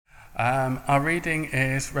Our reading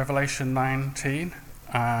is Revelation 19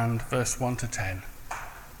 and verse 1 to 10.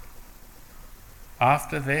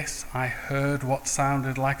 After this, I heard what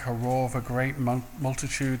sounded like a roar of a great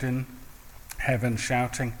multitude in heaven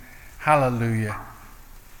shouting, "Hallelujah!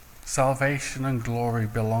 Salvation and glory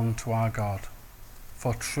belong to our God.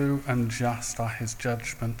 For true and just are his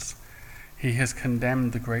judgments. He has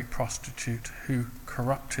condemned the great prostitute who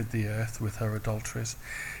corrupted the earth with her adulteries.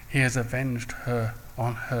 He has avenged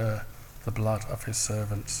on her the blood of his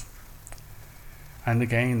servants." And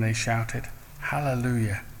again they shouted,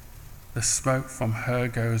 "Hallelujah! The smoke from her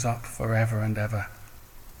goes up forever and ever."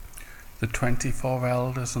 The 24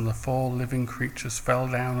 elders and the 4 living creatures fell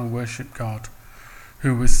down and worshipped God,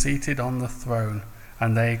 who was seated on the throne,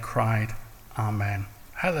 and they cried, "Amen,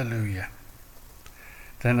 Hallelujah."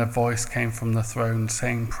 Then a voice came from the throne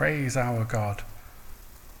saying, "Praise our God,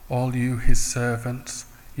 all you his servants,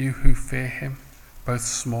 you who fear him, both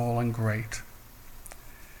small and great."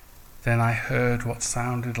 Then I heard what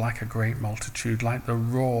sounded like a great multitude, like the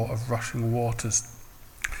roar of rushing waters,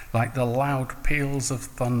 like the loud peals of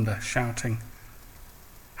thunder, shouting,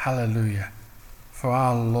 "Hallelujah, for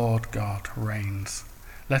our Lord God reigns.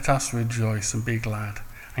 Let us rejoice and be glad,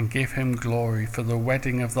 and give him glory, for the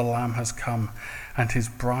wedding of the Lamb has come, and his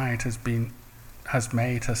bride has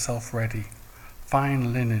made herself ready.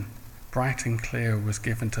 Fine linen, bright and clear, was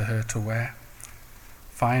given to her to wear."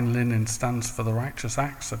 Fine linen stands for the righteous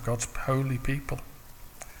acts of God's holy people.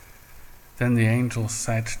 Then the angel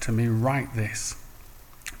said to me, "Write this: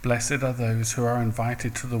 Blessed are those who are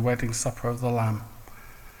invited to the wedding supper of the Lamb."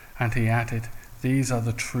 And he added, "These are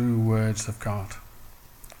the true words of God."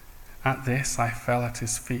 At this I fell at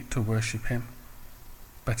his feet to worship him.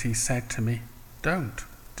 But he said to me, Don't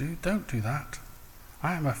do that.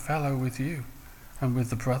 I am a fellow with you and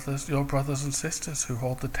with your brothers and sisters who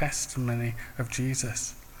hold the testimony of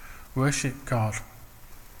Jesus. Worship God,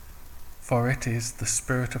 for it is the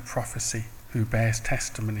spirit of prophecy who bears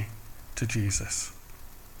testimony to Jesus.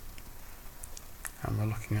 And we're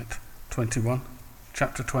looking at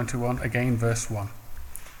chapter 21, again verse 1.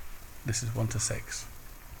 This is 1 to 6.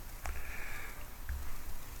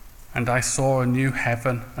 "And I saw a new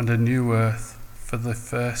heaven and a new earth, for the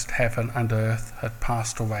first heaven and earth had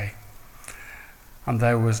passed away, and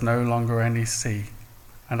there was no longer any sea.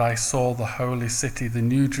 And I saw the holy city, the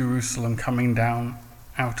new Jerusalem, coming down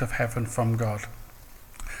out of heaven from God,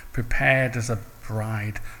 prepared as a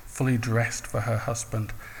bride, fully dressed for her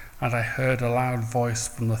husband. And I heard a loud voice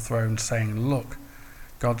from the throne saying, 'Look,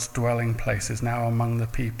 God's dwelling place is now among the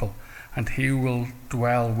people, and he will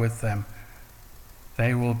dwell with them.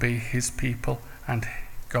 They will be his people, and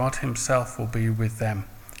God himself will be with them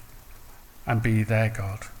and be their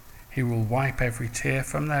God. He will wipe every tear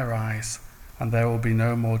from their eyes, and there will be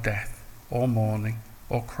no more death, or mourning,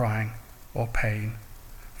 or crying, or pain,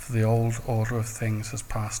 for the old order of things has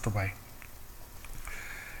passed away.'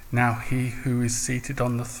 Now he who is seated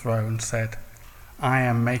on the throne said, 'I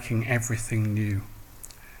am making everything new.'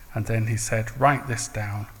 And then he said, 'Write this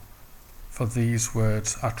down, for these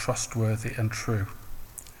words are trustworthy and true.'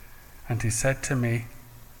 And he said to me,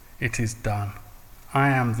 'It is done. I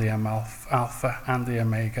am the Alpha and the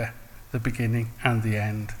Omega, the beginning and the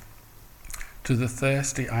end. To the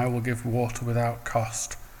thirsty I will give water without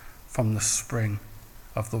cost from the spring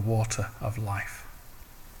of the water of life.'"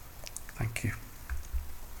 Thank you.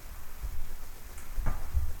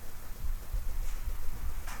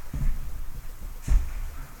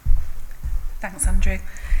 Thanks, Andrew.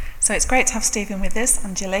 So it's great to have Stephen with us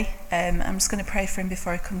and Gilly. I'm just going to pray for him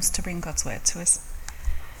before he comes to bring God's word to us.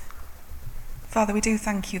 Father, we do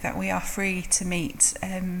thank you that we are free to meet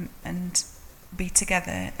and be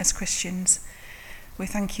together as Christians. We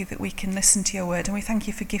thank you that we can listen to your word, and we thank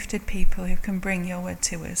you for gifted people who can bring your word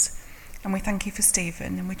to us. And we thank you for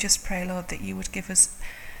Stephen, and we just pray, Lord, that you would give us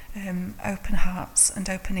open hearts and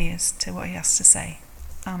open ears to what he has to say.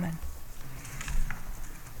 Amen.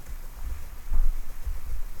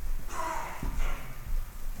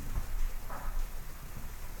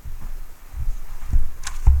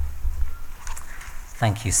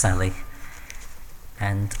 Thank you, Sally.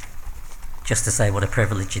 And just to say what a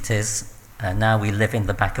privilege it is, now we live in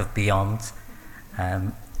the back of Beyond.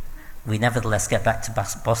 We nevertheless get back to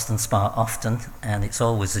Boston Spa often, and it's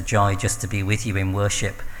always a joy just to be with you in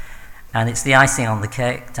worship. And it's the icing on the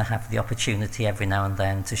cake to have the opportunity every now and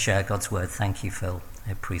then to share God's word. Thank you, Phil. I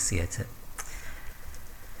appreciate it.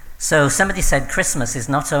 So somebody said Christmas is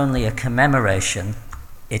not only a commemoration,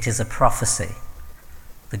 it is a prophecy.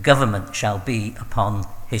 The government shall be upon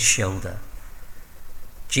his shoulder.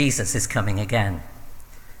 Jesus is coming again.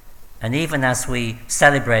 And even as we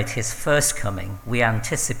celebrate his first coming, we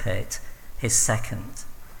anticipate his second.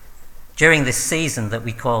 During this season that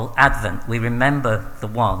we call Advent, we remember the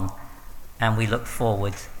one and we look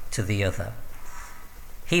forward to the other.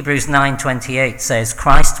 Hebrews 9:28 says,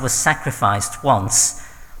 Christ was sacrificed once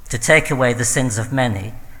to take away the sins of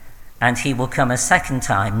many, and he will come a second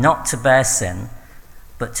time, not to bear sin,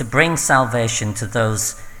 but to bring salvation to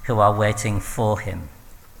those who are waiting for him.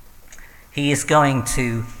 He is going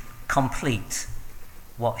to complete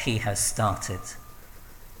what he has started.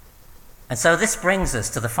 And so this brings us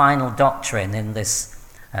to the final doctrine in this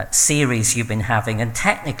series you've been having, and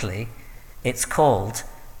technically it's called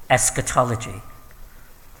eschatology.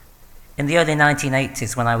 In the early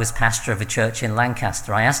 1980s, when I was pastor of a church in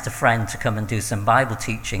Lancaster, I asked a friend to come and do some Bible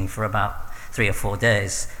teaching for about 3 or 4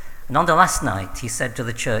 days. And on the last night, he said to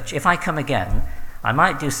the church, if I come again, I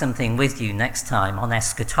might do something with you next time on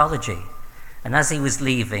eschatology. And as he was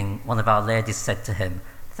leaving, one of our ladies said to him,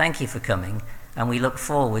 thank you for coming, and we look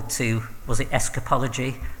forward to, was it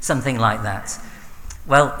eschatology? Something like that.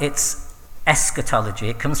 Well, it's eschatology.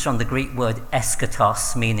 It comes from the Greek word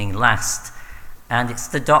eschatos, meaning last, and it's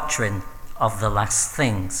the doctrine of the last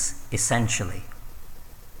things, essentially.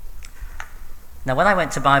 Now, when I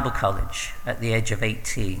went to Bible college at the age of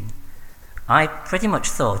 18, I pretty much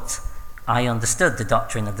thought I understood the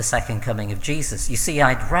doctrine of the second coming of Jesus. You see,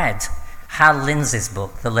 I'd read Hal Lindsey's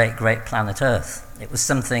book, The Late Great Planet Earth. It was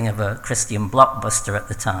something of a Christian blockbuster at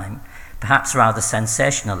the time, perhaps rather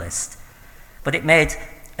sensationalist, but it made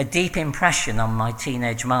a deep impression on my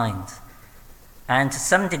teenage mind. And to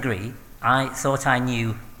some degree, I thought I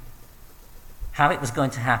knew how it was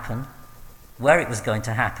going to happen, where it was going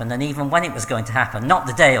to happen, and even when it was going to happen. Not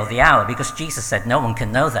the day or the hour, because Jesus said no one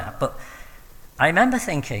can know that. But I remember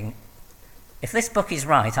thinking, if this book is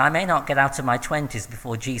right, I may not get out of my 20s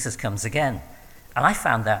before Jesus comes again. And I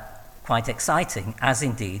found that quite exciting, as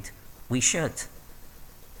indeed we should.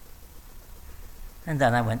 And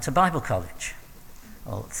then I went to Bible college,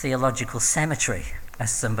 or theological cemetery,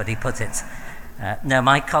 as somebody put it. No,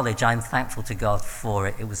 my college, I'm thankful to God for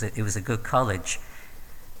it. It was a good college.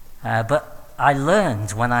 But I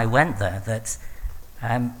learned when I went there that,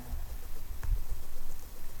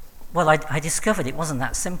 I discovered it wasn't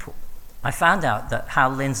that simple. I found out that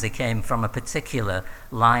Hal Lindsey came from a particular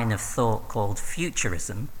line of thought called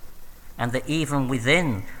futurism, and that even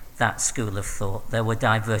within that school of thought there were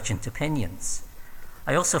divergent opinions.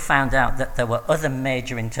 I also found out that there were other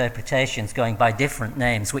major interpretations going by different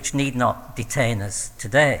names which need not detain us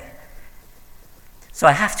today. So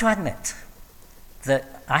I have to admit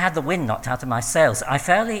that I had the wind knocked out of my sails. I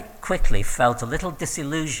fairly quickly felt a little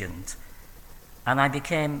disillusioned, and I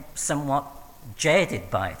became somewhat jaded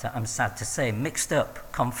by it, I'm sad to say, mixed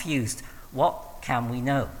up, confused. What can we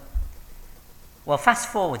know? Well, fast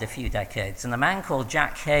forward a few decades, and a man called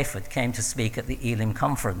Jack Hayford came to speak at the Elim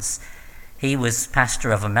Conference. He was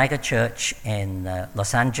pastor of a mega church in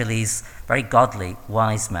Los Angeles, very godly,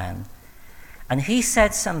 wise man. And he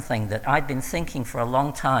said something that I'd been thinking for a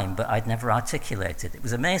long time, but I'd never articulated. It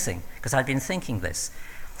was amazing, because I'd been thinking this.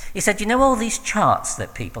 He said, you know all these charts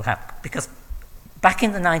that people have? Because back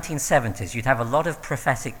in the 1970s, you'd have a lot of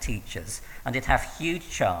prophetic teachers, and they'd have huge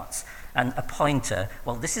charts and a pointer.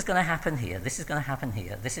 Well, this is going to happen here, this is going to happen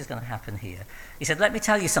here, this is going to happen here. He said, let me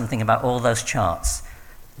tell you something about all those charts.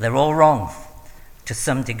 They're all wrong to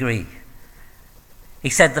some degree. He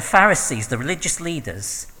said the Pharisees, the religious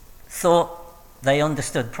leaders, thought they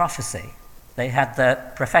understood prophecy. They had the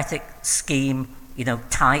prophetic scheme,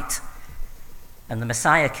 tight, and the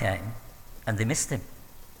Messiah came, and they missed him.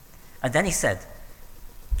 And then he said,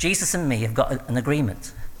 Jesus and me have got an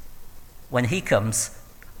agreement. When he comes,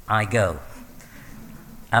 I go.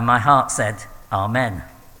 And my heart said, Amen.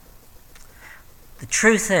 The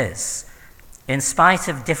truth is, in spite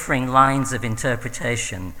of differing lines of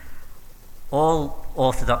interpretation, all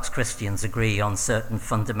Orthodox Christians agree on certain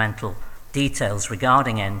fundamental details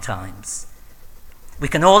regarding end times. We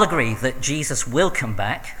can all agree that Jesus will come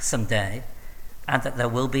back someday and that there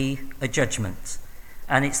will be a judgment.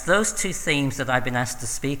 And it's those two themes that I've been asked to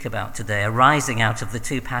speak about today, arising out of the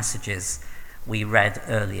two passages we read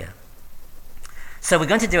earlier. So we're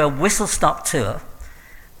going to do a whistle-stop tour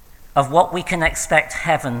of what we can expect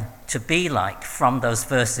heaven to be like from those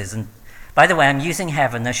verses. And by the way, I'm using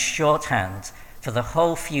heaven as shorthand for the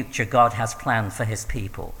whole future God has planned for his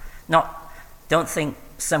people. Don't think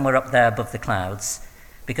somewhere up there above the clouds,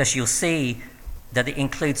 because you'll see that it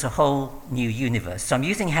includes a whole new universe. So I'm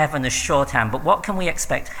using heaven as shorthand, but what can we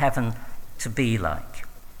expect heaven to be like?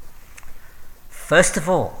 First of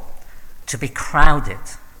all, to be crowded.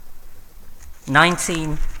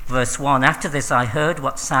 19 verse 1. After this I heard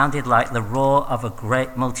what sounded like the roar of a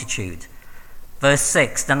great multitude. Verse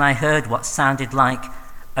 6. Then I heard what sounded like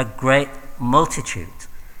a great multitude.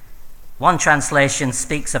 One translation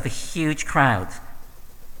speaks of a huge crowd,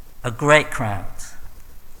 a great crowd.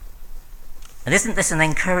 And isn't this an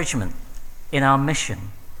encouragement in our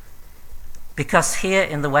mission? Because here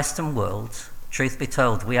in the Western world, truth be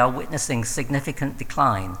told, we are witnessing significant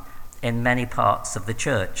decline in many parts of the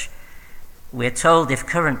church. We're told if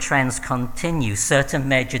current trends continue, certain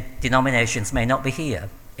major denominations may not be here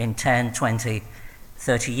in 10, 20,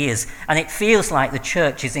 30 years. And it feels like the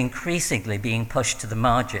church is increasingly being pushed to the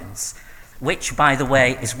margins, which, by the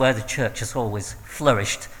way, is where the church has always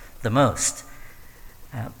flourished the most.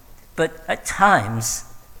 But at times,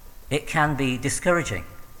 it can be discouraging.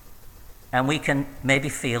 And we can maybe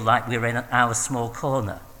feel like we're in our small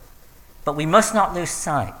corner. But we must not lose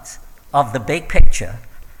sight of the big picture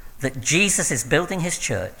that Jesus is building his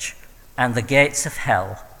church and the gates of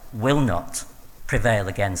hell will not prevail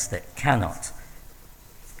against it, cannot.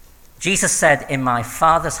 Jesus said, "In my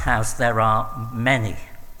Father's house there are many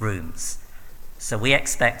rooms." So we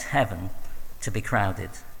expect heaven to be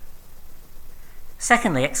crowded.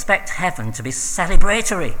 Secondly, expect heaven to be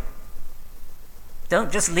celebratory.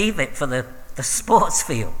 Don't just leave it for the sports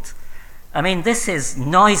field. I mean, this is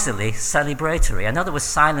noisily celebratory. I know there was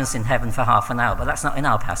silence in heaven for half an hour, but that's not in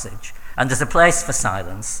our passage. And there's a place for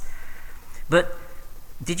silence. But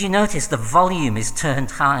did you notice the volume is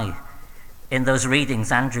turned high in those readings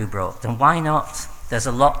Andrew brought? And why not? There's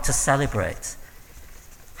a lot to celebrate.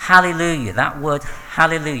 Hallelujah, that word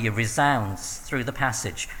hallelujah resounds through the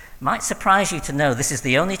passage. Might surprise you to know this is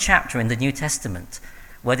the only chapter in the New Testament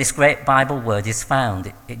where this great Bible word is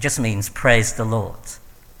found. It just means praise the Lord.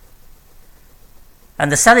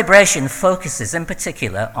 And the celebration focuses in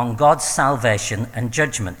particular on God's salvation and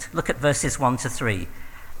judgment. Look at verses 1 to 3.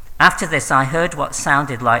 After this I heard what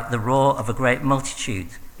sounded like the roar of a great multitude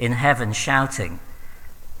in heaven shouting,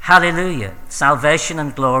 "Hallelujah, salvation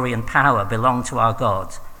and glory and power belong to our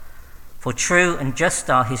God. For true and just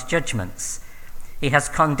are his judgments. He has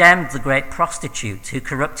condemned the great prostitute who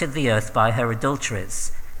corrupted the earth by her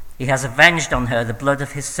adulteries. He has avenged on her the blood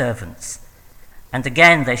of his servants." And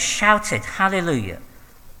again they shouted, "Hallelujah.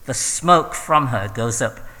 The smoke from her goes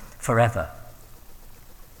up forever."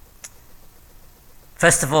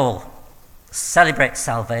 First of all, celebrate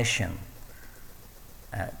salvation.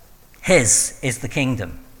 His is the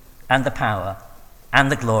kingdom and the power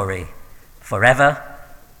and the glory forever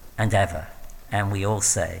and ever. And we all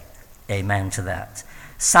say amen to that.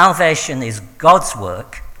 Salvation is God's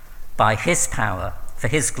work by his power for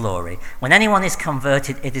his glory. When anyone is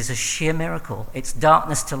converted, it is a sheer miracle. It's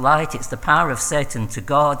darkness to light. It's the power of Satan to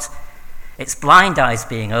God. It's blind eyes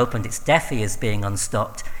being opened. It's deaf ears being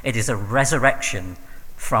unstopped. It is a resurrection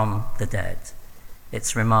from the dead.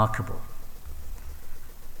 It's remarkable.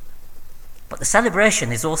 But the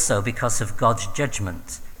celebration is also because of God's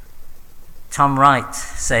judgment. Tom Wright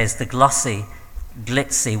says the glossy,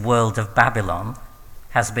 glitzy world of Babylon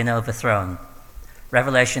has been overthrown.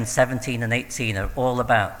 Revelation 17 and 18 are all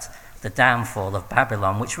about the downfall of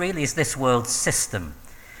Babylon, which really is this world's system,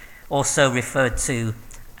 also referred to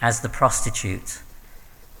as the prostitute.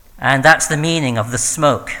 And that's the meaning of the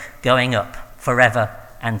smoke going up forever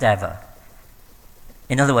and ever.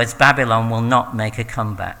 In other words, Babylon will not make a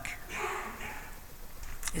comeback.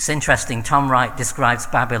 It's interesting, Tom Wright describes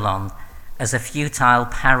Babylon as a futile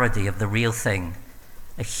parody of the real thing,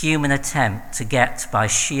 a human attempt to get by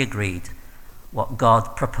sheer greed what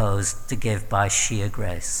God proposed to give by sheer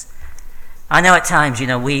grace. I know at times,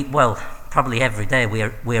 probably every day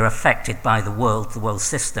we're affected by the world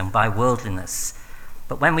system, by worldliness.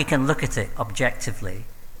 But when we can look at it objectively,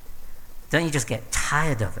 don't you just get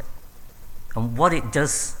tired of it and what it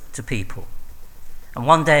does to people? And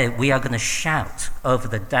one day we are going to shout over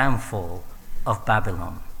the downfall of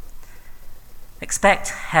Babylon. Expect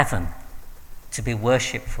heaven to be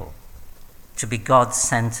worshipful, to be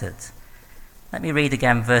God-centered. Let me read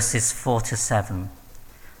again verses 4 to 7.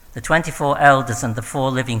 The 24 elders and the 4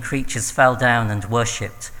 living creatures fell down and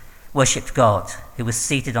worshipped God, who was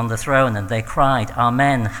seated on the throne, and they cried,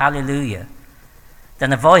 "Amen, hallelujah."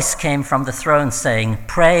 Then a voice came from the throne saying,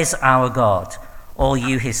 "Praise our God, all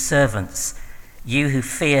you his servants, you who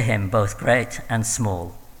fear him, both great and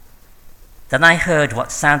small." Then I heard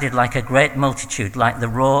what sounded like a great multitude, like the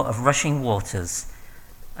roar of rushing waters,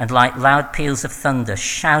 and like loud peals of thunder,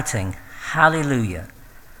 shouting, "Hallelujah,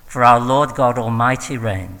 for our Lord God Almighty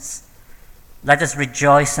reigns. Let us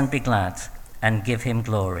rejoice and be glad and give him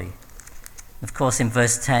glory." Of course, in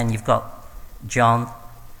verse 10, you've got John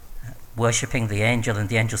worshipping the angel, and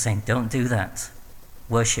the angel saying, "Don't do that.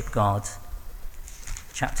 worship God.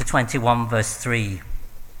 Chapter 21, verse 3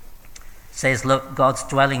 says, "Look, God's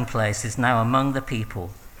dwelling place is now among the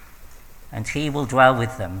people, and he will dwell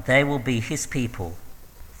with them. They will be his people,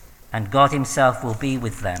 and God himself will be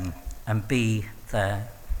with them and be their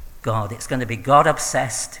God." It's going to be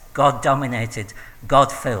God-obsessed, God-dominated,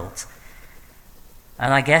 God-filled.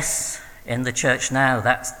 And I guess in the church now,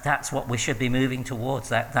 that's what we should be moving towards,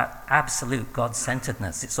 that absolute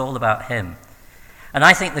God-centeredness. It's all about him. And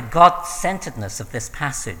I think the God-centeredness of this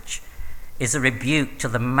passage is a rebuke to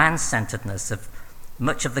the man-centeredness of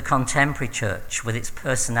much of the contemporary church with its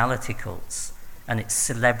personality cults and its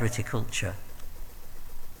celebrity culture.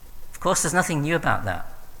 Of course, there's nothing new about that.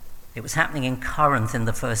 It was happening in Corinth in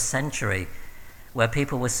the first century, where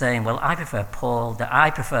people were saying, well, I prefer Paul, I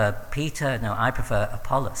prefer Peter, no, I prefer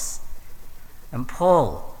Apollos. And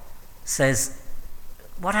Paul says,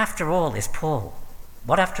 what after all is Paul?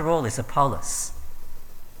 What after all is Apollos?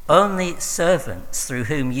 Only servants through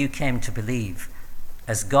whom you came to believe,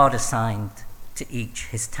 as God assigned to each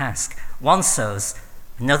his task. One sows,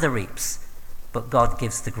 another reaps, but God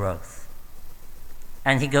gives the growth.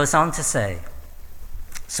 And he goes on to say,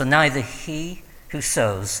 so neither he who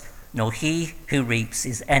sows nor he who reaps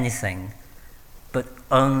is anything, but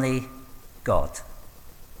only God,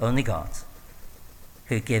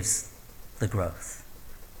 who gives the growth.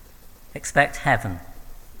 Expect heaven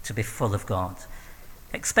to be full of God.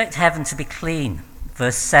 Expect heaven to be clean.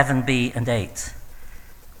 Verse 7b and 8.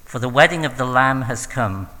 For the wedding of the Lamb has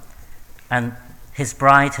come, and his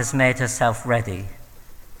bride has made herself ready.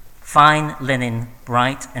 Fine linen,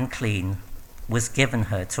 bright and clean, was given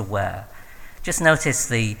her to wear. Just notice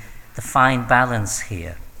the fine balance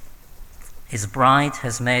here. His bride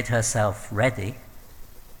has made herself ready.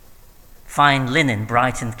 Fine linen,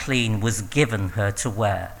 bright and clean, was given her to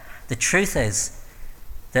wear. The truth is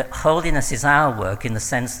that holiness is our work in the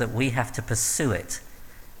sense that we have to pursue it,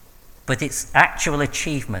 but its actual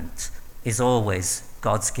achievement is always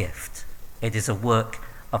God's gift. It is a work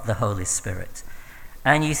of the Holy Spirit.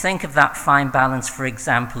 And you think of that fine balance, for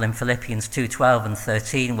example, in Philippians 2:12 and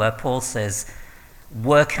 13, where Paul says,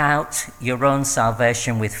 work out your own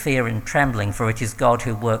salvation with fear and trembling, for it is God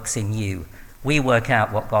who works in you. We work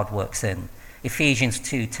out what God works in. Ephesians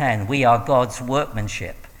 2:10, we are God's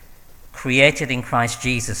workmanship, created in Christ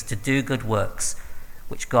Jesus to do good works,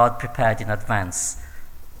 which God prepared in advance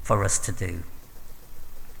for us to do.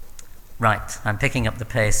 Right, I'm picking up the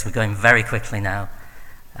pace. We're going very quickly now.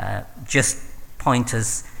 Just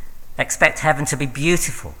pointers. Expect heaven to be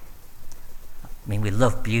beautiful. I mean, we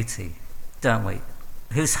love beauty, don't we?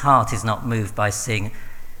 Whose heart is not moved by seeing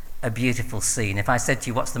a beautiful scene? If I said to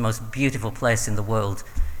you, what's the most beautiful place in the world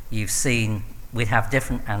you've seen, we'd have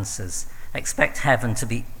different answers. Expect heaven to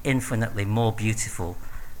be infinitely more beautiful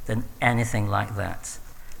than anything like that.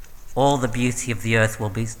 All the beauty of the earth will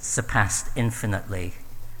be surpassed infinitely.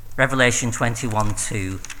 Revelation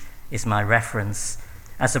 21:2 is my reference.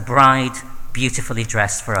 As a bride beautifully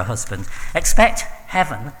dressed for her husband. Expect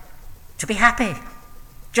heaven to be happy,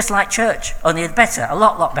 just like church, only better, a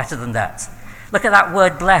lot better than that. Look at that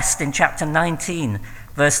word blessed in chapter 19,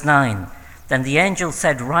 verse 9. Then the angel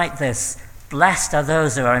said, write this, blessed are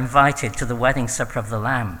those who are invited to the wedding supper of the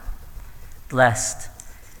Lamb. Blessed.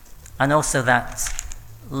 And also that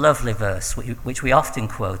lovely verse, which we often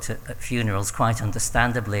quote at funerals quite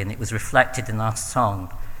understandably, and it was reflected in our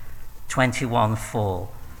song, 21:4.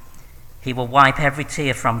 He will wipe every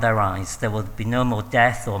tear from their eyes. There will be no more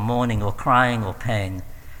death or mourning or crying or pain,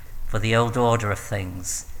 for the old order of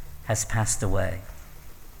things has passed away.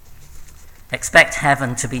 Expect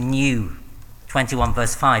heaven to be new. 21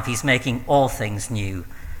 verse 5, he's making all things new.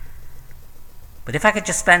 But if I could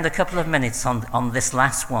just spend a couple of minutes on this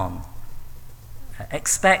last one.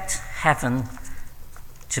 Expect heaven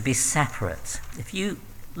to be separate. If you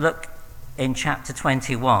look in chapter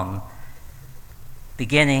 21,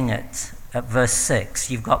 beginning at verse 6,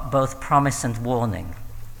 you've got both promise and warning.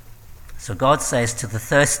 So God says, to the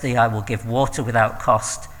thirsty I will give water without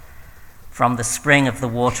cost from the spring of the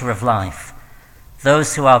water of life.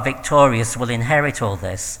 Those who are victorious will inherit all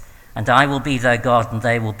this, and I will be their God and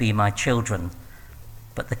they will be my children.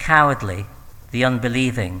 But the cowardly, the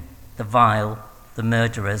unbelieving, the vile, the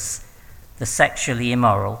murderers, the sexually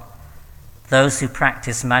immoral, those who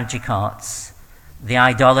practice magic arts, the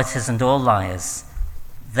idolaters and all liars,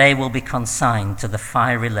 they will be consigned to the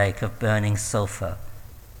fiery lake of burning sulfur.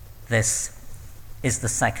 This is the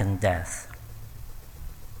second death.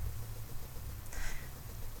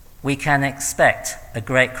 We can expect a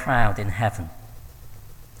great crowd in heaven,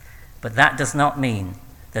 but that does not mean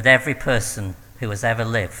that every person who has ever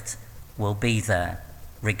lived will be there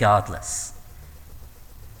regardless.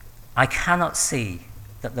 I cannot see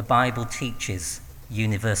that the Bible teaches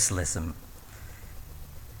universalism.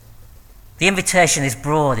 The invitation is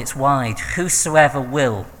broad, it's wide. Whosoever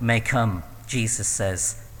will may come, Jesus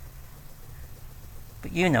says.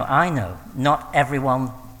 But you know, I know, not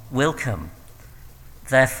everyone will come.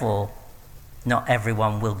 Therefore, not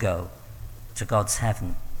everyone will go to God's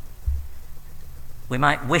heaven. We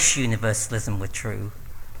might wish universalism were true.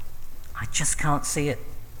 I just can't see it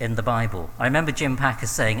in the Bible. I remember Jim Packer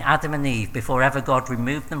saying, Adam and Eve, before ever God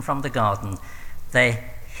removed them from the garden, they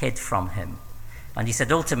hid from him. And he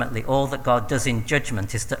said, ultimately, all that God does in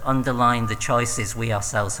judgment is to underline the choices we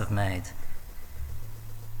ourselves have made.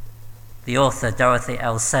 The author, Dorothy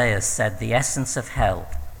L. Sayers, said, the essence of hell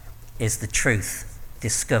is the truth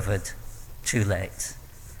discovered too late.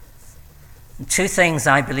 And two things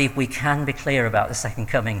I believe we can be clear about the second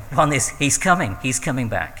coming. One is he's coming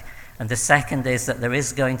back. And the second is that there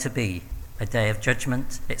is going to be a day of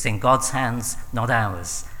judgment. It's in God's hands, not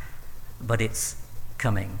ours, but it's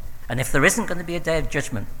coming. And if there isn't going to be a day of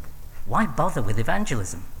judgment, why bother with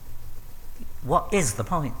evangelism? What is the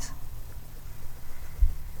point?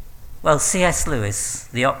 Well, C.S. Lewis,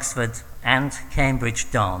 the Oxford and Cambridge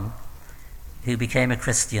Don, who became a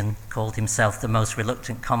Christian, called himself the most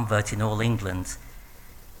reluctant convert in all England,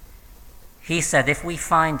 he said, if we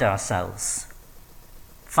find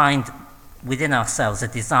within ourselves a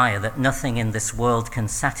desire that nothing in this world can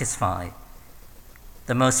satisfy,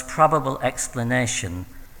 the most probable explanation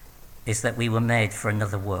is that we were made for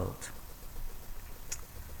another world.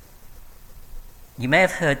 You may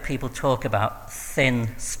have heard people talk about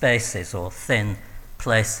thin spaces or thin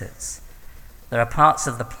places. There are parts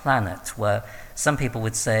of the planet where some people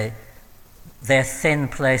would say they're thin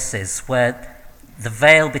places, where the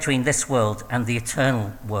veil between this world and the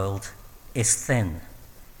eternal world is thin.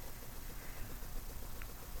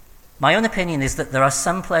 My own opinion is that there are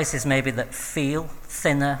some places maybe that feel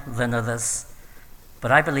thinner than others,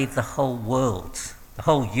 but I believe the whole world, the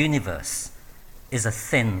whole universe, is a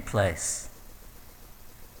thin place.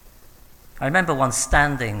 I remember once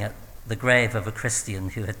standing at the grave of a Christian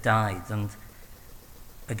who had died, and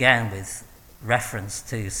again with reference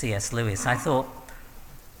to C.S. Lewis, I thought,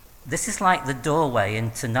 this is like the doorway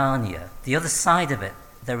into Narnia. The other side of it,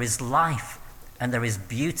 there is life, and there is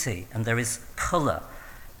beauty, and there is colour,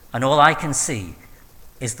 and all I can see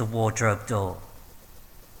is the wardrobe door.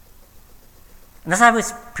 And as I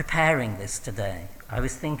was preparing this today, I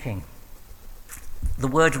was thinking, the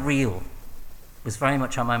word real was very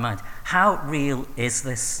much on my mind. How real is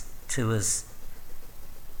this to us?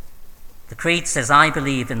 The Creed says, I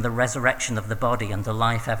believe in the resurrection of the body and the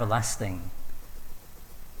life everlasting.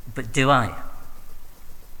 But do I?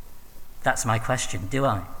 That's my question, do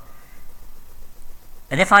I?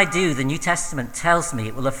 And if I do, the New Testament tells me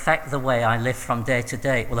it will affect the way I live from day to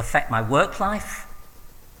day. It will affect my work life.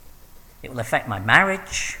 It will affect my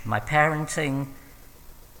marriage, my parenting.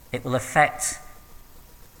 It will affect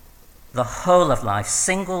the whole of life,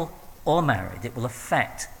 single or married. It will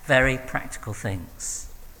affect very practical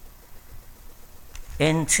things.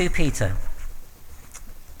 In 2 Peter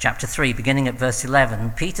chapter 3, beginning at verse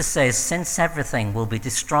 11, Peter says, since everything will be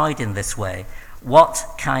destroyed in this way, what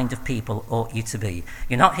kind of people ought you to be?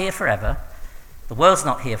 You're not here forever. The world's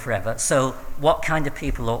not here forever. So what kind of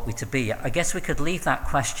people ought we to be? I guess we could leave that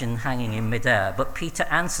question hanging in midair, but Peter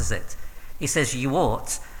answers it. He says, you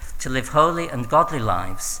ought to live holy and godly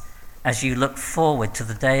lives as you look forward to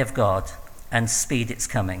the day of God and speed its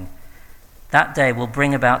coming. That day will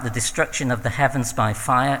bring about the destruction of the heavens by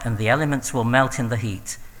fire, and the elements will melt in the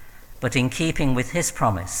heat. But in keeping with his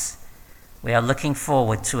promise, we are looking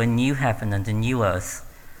forward to a new heaven and a new earth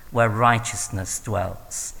where righteousness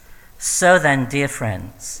dwells. So then, dear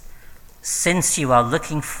friends, since you are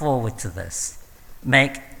looking forward to this,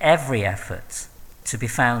 make every effort to be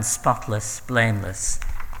found spotless, blameless,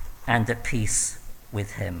 and at peace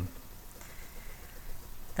with him.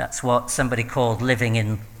 That's what somebody called living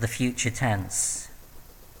in the future tense.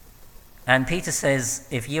 And Peter says,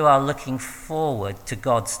 if you are looking forward to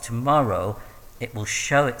God's tomorrow, it will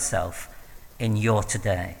show itself in your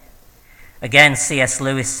today. Again, C.S.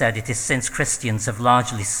 Lewis said, it is since Christians have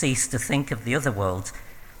largely ceased to think of the other world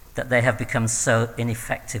that they have become so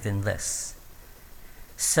ineffective in this.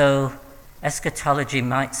 So, eschatology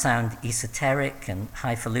might sound esoteric and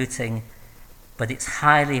highfalutin, but it's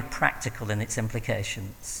highly practical in its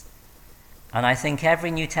implications. And I think every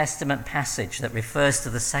New Testament passage that refers to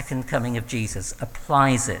the second coming of Jesus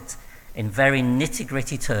applies it in very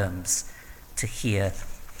nitty-gritty terms to here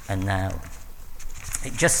and now.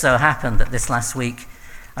 It just so happened that this last week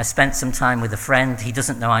I spent some time with a friend. He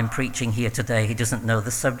doesn't know I'm preaching here today. He doesn't know the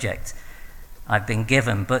subject. I've been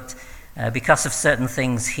given. But because of certain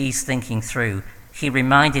things he's thinking through, he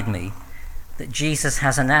reminded me that Jesus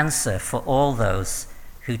has an answer for all those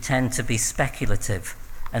who tend to be speculative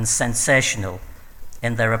and sensational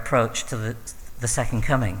in their approach to the second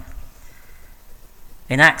coming.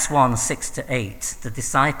 In Acts 1, 6-8, the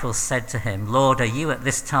disciples said to him, "Lord, are you at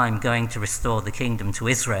this time going to restore the kingdom to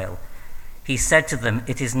Israel?" He said to them,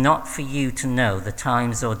 "It is not for you to know the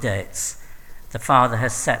times or dates the Father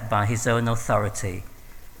has set by his own authority,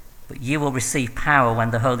 but you will receive power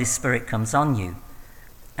when the Holy Spirit comes on you,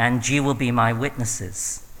 and you will be my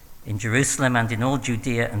witnesses in Jerusalem and in all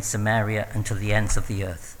Judea and Samaria and to the ends of the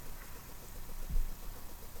earth."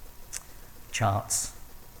 Charts.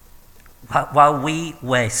 While we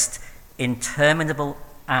waste interminable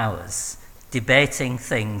hours debating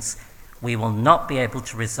things we will not be able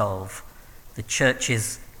to resolve, the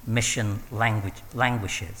church's mission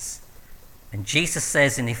languishes. And Jesus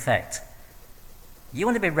says, in effect, you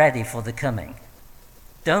want to be ready for the coming.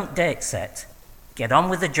 Don't date set. Get on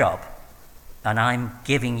with the job, and I'm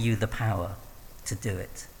giving you the power to do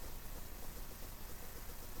it.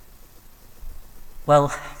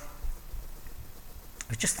 Well, I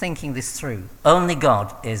was just thinking this through. Only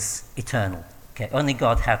God is eternal. Okay? Only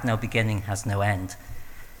God had no beginning, has no end.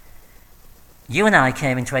 You and I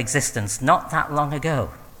came into existence not that long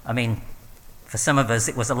ago. I mean, for some of us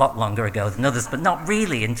it was a lot longer ago than others, but not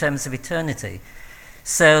really in terms of eternity.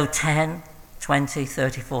 So 10, 20,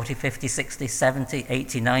 30, 40, 50, 60, 70,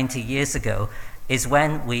 80, 90 years ago is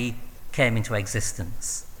when we came into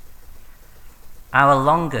existence. Our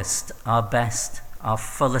longest, our best, our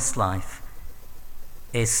fullest life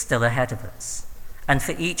is still ahead of us. And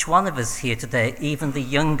for each one of us here today, even the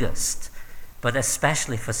youngest, but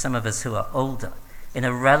especially for some of us who are older, in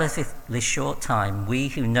a relatively short time, we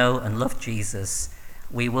who know and love Jesus,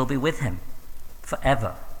 we will be with him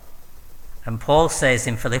forever. And Paul says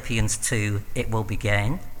in Philippians 2, it will be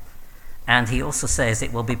gain. And he also says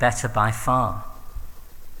it will be better by far.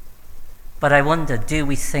 But I wonder, do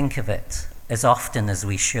we think of it as often as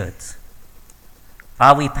we should?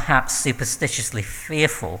 Are we perhaps superstitiously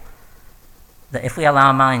fearful that if we allow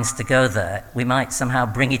our minds to go there, we might somehow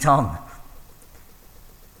bring it on?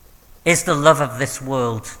 Is the love of this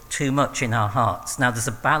world too much in our hearts? Now, there's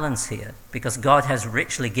a balance here, because God has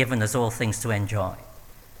richly given us all things to enjoy.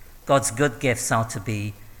 God's good gifts are to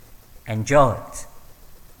be enjoyed.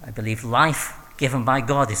 I believe life given by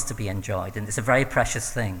God is to be enjoyed, and it's a very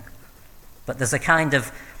precious thing. But there's a kind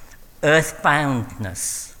of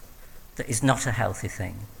earthboundness that is not a healthy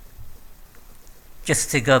thing. Just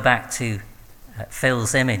to go back to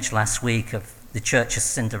Phil's image last week of the church as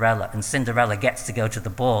Cinderella, and Cinderella gets to go to the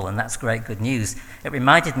ball, and that's great good news. It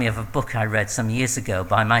reminded me of a book I read some years ago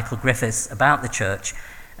by Michael Griffiths about the church,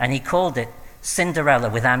 and he called it Cinderella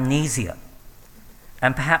with Amnesia.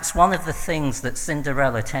 And perhaps one of the things that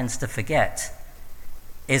Cinderella tends to forget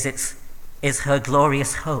is her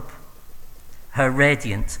glorious hope, her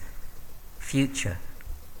radiant future.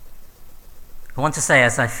 I want to say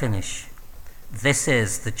as I finish, this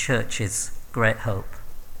is the church's great hope.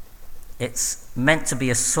 It's meant to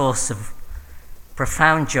be a source of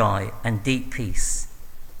profound joy and deep peace,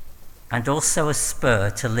 and also a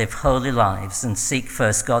spur to live holy lives and seek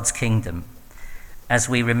first God's kingdom, as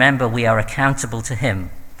we remember we are accountable to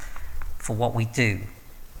him for what we do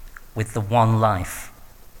with the one life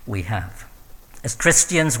we have. As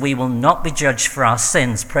Christians, we will not be judged for our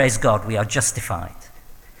sins. Praise God, we are justified.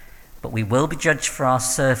 But we will be judged for our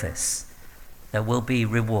service. There will be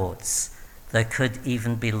rewards. There could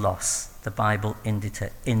even be loss, the Bible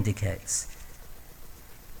indicates.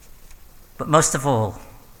 But most of all,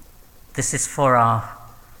 this is for our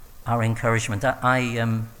encouragement.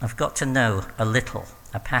 I've got to know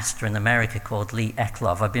a pastor in America called Lee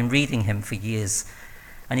Eklov. I've been reading him for years,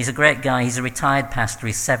 and he's a great guy. He's a retired pastor.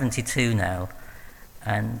 He's 72 now.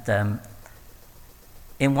 And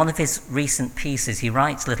in one of his recent pieces, he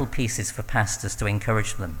writes little pieces for pastors to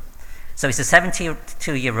encourage them. So he's a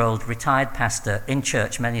 72-year-old retired pastor in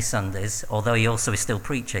church many Sundays, although he also is still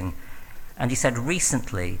preaching. And he said,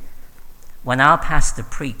 recently, when our pastor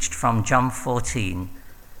preached from John 14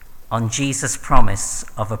 on Jesus' promise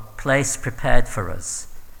of a place prepared for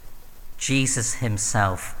us, Jesus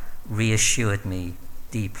himself reassured me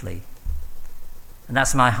deeply. And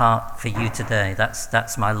that's my heart for you today.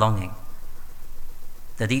 That's my longing.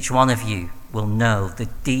 That each one of you will know the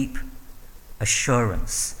deep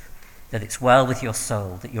assurance that it's well with your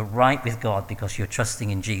soul, that you're right with God because you're trusting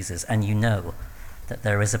in Jesus, and you know that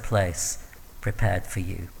there is a place prepared for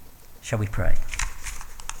you. Shall we pray?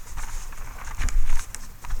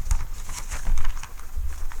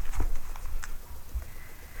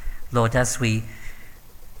 Lord, as we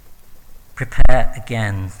prepare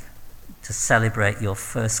again to celebrate your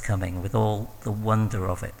first coming with all the wonder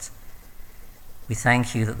of it, we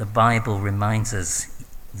thank you that the Bible reminds us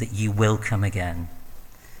that you will come again.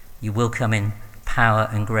 You will come in power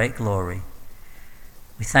and great glory.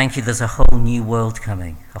 We thank you there's a whole new world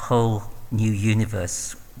coming, a whole new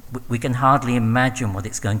universe. We can hardly imagine what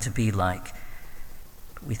it's going to be like.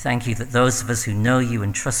 But we thank you that those of us who know you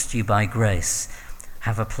and trust you by grace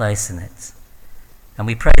have a place in it. And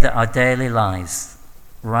we pray that our daily lives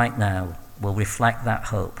right now will reflect that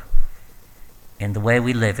hope in the way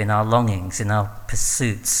we live, in our longings, in our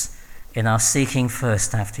pursuits, in our seeking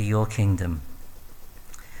first after your kingdom.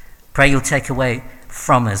 Pray you'll take away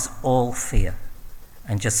from us all fear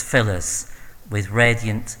and just fill us with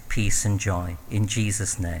radiant peace and joy. In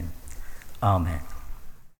Jesus' name, amen.